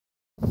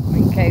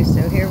Okay,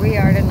 so here we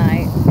are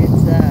tonight.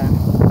 It's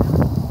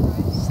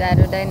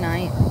Saturday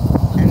night.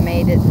 I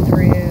made it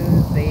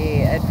through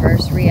the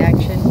adverse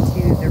reaction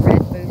to the red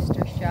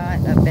booster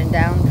shot. I've been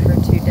down for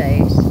 2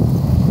 days.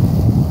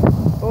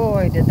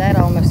 Boy, did that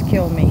almost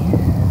kill me.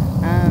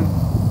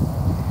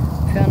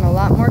 Feeling a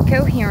lot more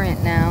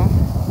coherent now.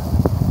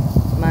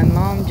 My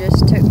mom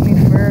just took me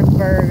for a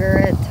burger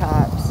at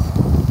Tops.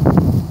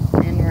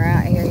 And we're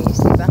out here, you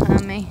see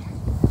behind me?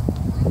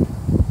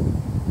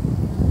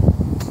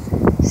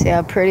 See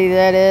how pretty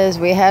that is?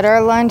 We had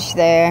our lunch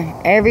there.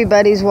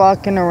 Everybody's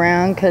walking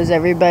around because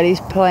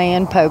everybody's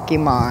playing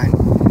Pokemon.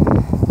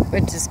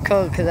 Which is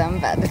cool because I'm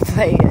about to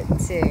play it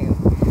too.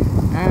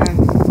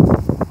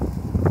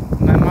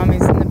 My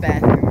mommy's in the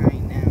bathroom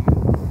right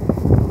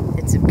now.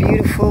 It's a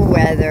beautiful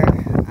weather.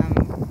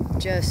 I'm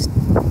just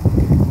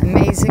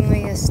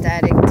amazingly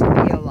ecstatic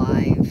to be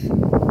alive.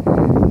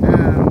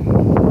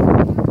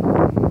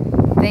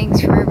 Thanks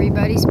for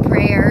everybody's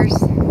prayers.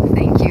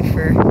 Thank you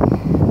for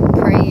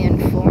praying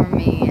for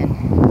me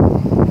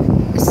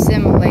and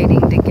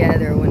assimilating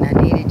together when I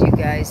needed you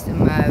guys the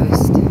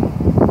most.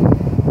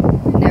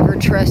 Never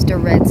trust a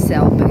red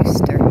cell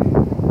booster.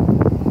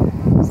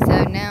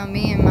 So now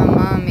me and my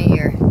mommy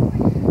are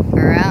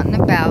out and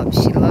about.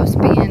 She loves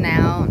being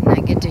out, and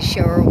I get to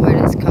show her what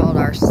is called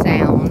our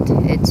sound.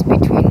 It's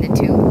between the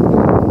two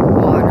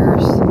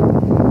waters,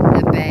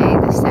 the bay,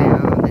 the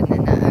sound, and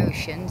then the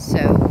ocean.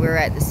 So we're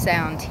at the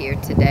sound here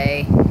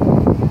today.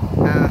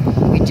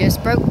 We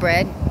just broke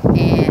bread,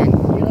 and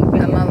I'm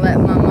gonna let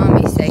my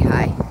mommy say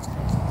hi.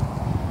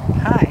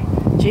 Hi.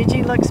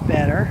 Gigi looks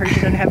better. She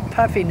doesn't have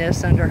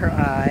puffiness under her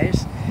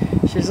eyes.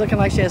 She's looking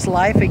like she has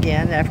life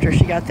again after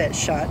she got that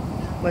shot.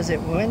 Was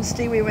it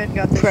Wednesday we went and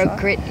got the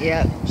Procrit,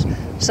 yep.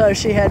 So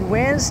she had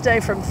Wednesday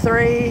from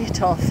 3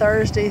 till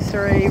Thursday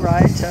 3,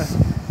 right, to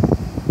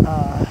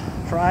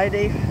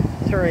Friday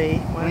 3.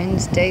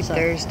 Wednesday,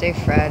 Thursday,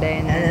 Friday,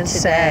 and then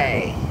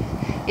today. Saturday.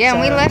 Yeah,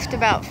 and we So- left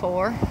about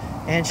 4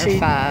 And or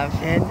 5.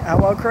 And I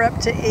woke her up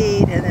to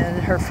eat, and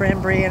then her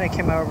friend Brianna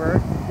came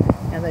over,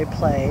 and they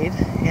played.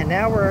 And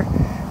now we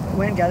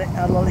went and got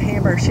a little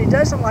hamburger. She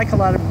doesn't like a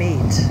lot of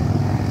meat,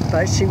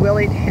 but she will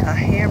eat a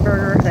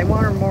hamburger. They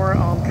want her more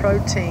on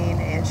protein,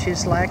 and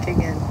she's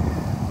lacking in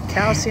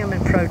calcium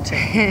and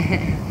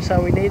protein. So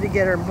we need to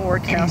get her more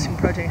calcium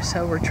and protein.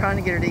 So we're trying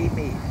to get her to eat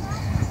meat.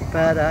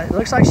 But it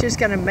looks like she's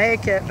going to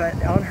make it,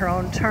 but on her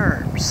own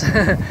terms.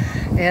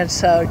 And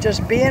so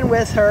just being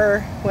with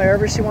her,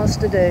 wherever she wants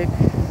to do,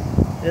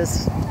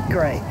 is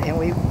great. And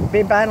we've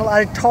been buying a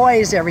lot of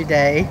toys every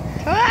day.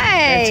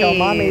 Toys! Until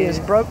Mommy is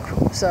broke.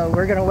 So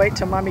we're going to wait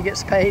till Mommy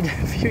gets paid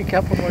a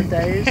couple more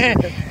days.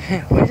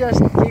 We just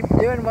keep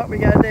doing what we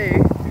got to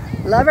do.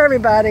 Love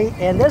everybody.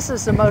 And this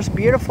is the most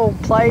beautiful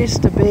place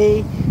to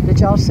be. Did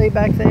y'all see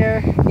back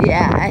there?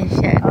 Yeah, I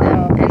showed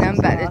them. And I'm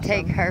about awesome. to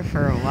take her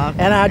for a walk.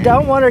 And I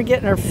don't want her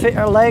getting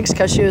her legs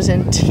because she was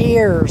in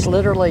tears,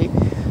 literally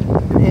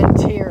in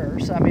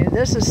tears. I mean,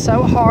 this is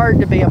so hard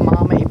to be a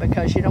mommy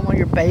because you don't want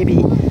your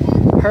baby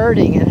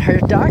hurting. And her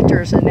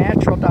doctor is a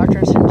natural doctor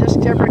and said, just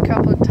give her a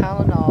couple of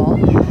Tylenol.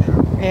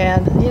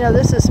 And, you know,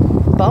 this is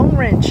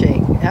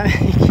bone-wrenching. I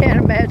mean, you can't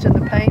imagine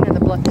the pain and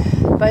the blood.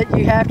 But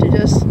you have to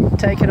just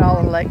take it all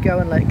and let go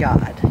and let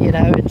God. You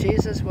know, and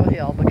Jesus will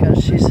heal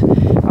because she's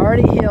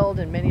already healed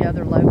in many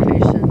other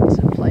locations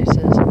and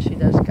places, and she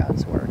does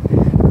God's work.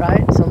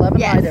 Right? So love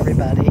and light,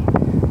 everybody.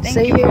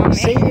 See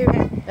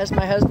you. As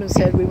my husband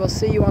said, we will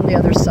see you on the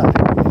other side.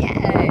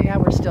 Yay. Now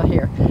we're still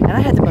here. And I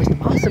had the most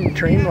awesome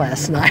dream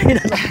last night.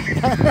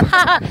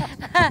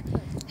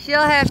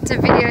 She'll have to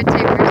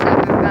videotape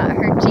herself about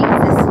her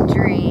Jesus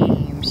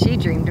dream. She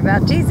dreamed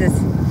about Jesus.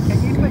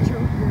 Can you put your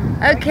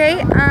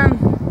Okay,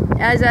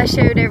 as I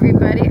showed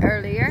everybody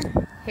earlier,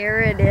 here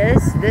it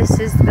is. This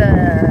is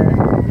the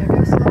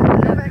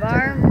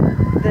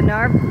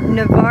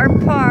Navarre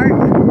Park.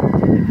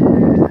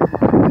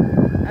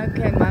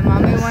 Okay, my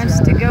mommy wants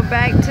to go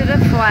back to the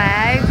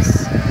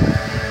flags.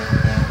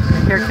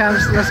 Here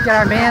comes, let's get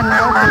our man.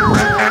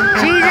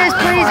 Jesus,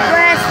 please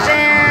bless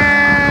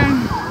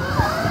them.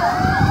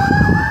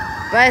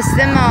 Bless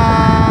them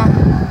all.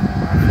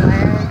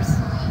 Flags.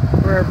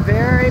 We're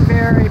very,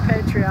 very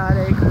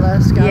patriotic.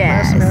 Bless God,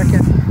 bless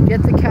America.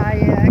 Get the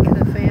kayak,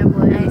 the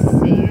family. I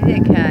see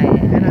the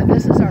kayak. And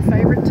this is our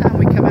favorite time.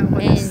 We come out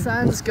when the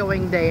sun's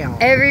going down.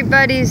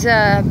 Everybody's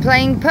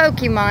playing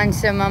Pokemon,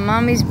 so my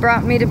mommy's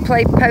brought me to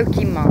play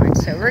Pokemon.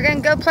 So we're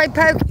gonna go play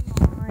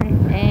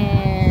Pokemon,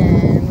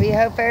 and we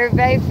hope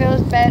everybody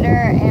feels better.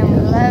 And we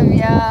love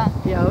y'all.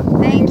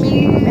 Thank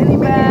you.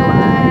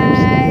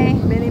 Bye.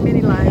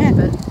 Many lives.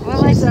 But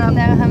we'll let you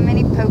know how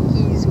many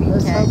Pokies we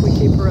catch. Let's hope we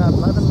keep her up.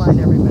 Love and light,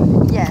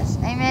 everybody. Yes.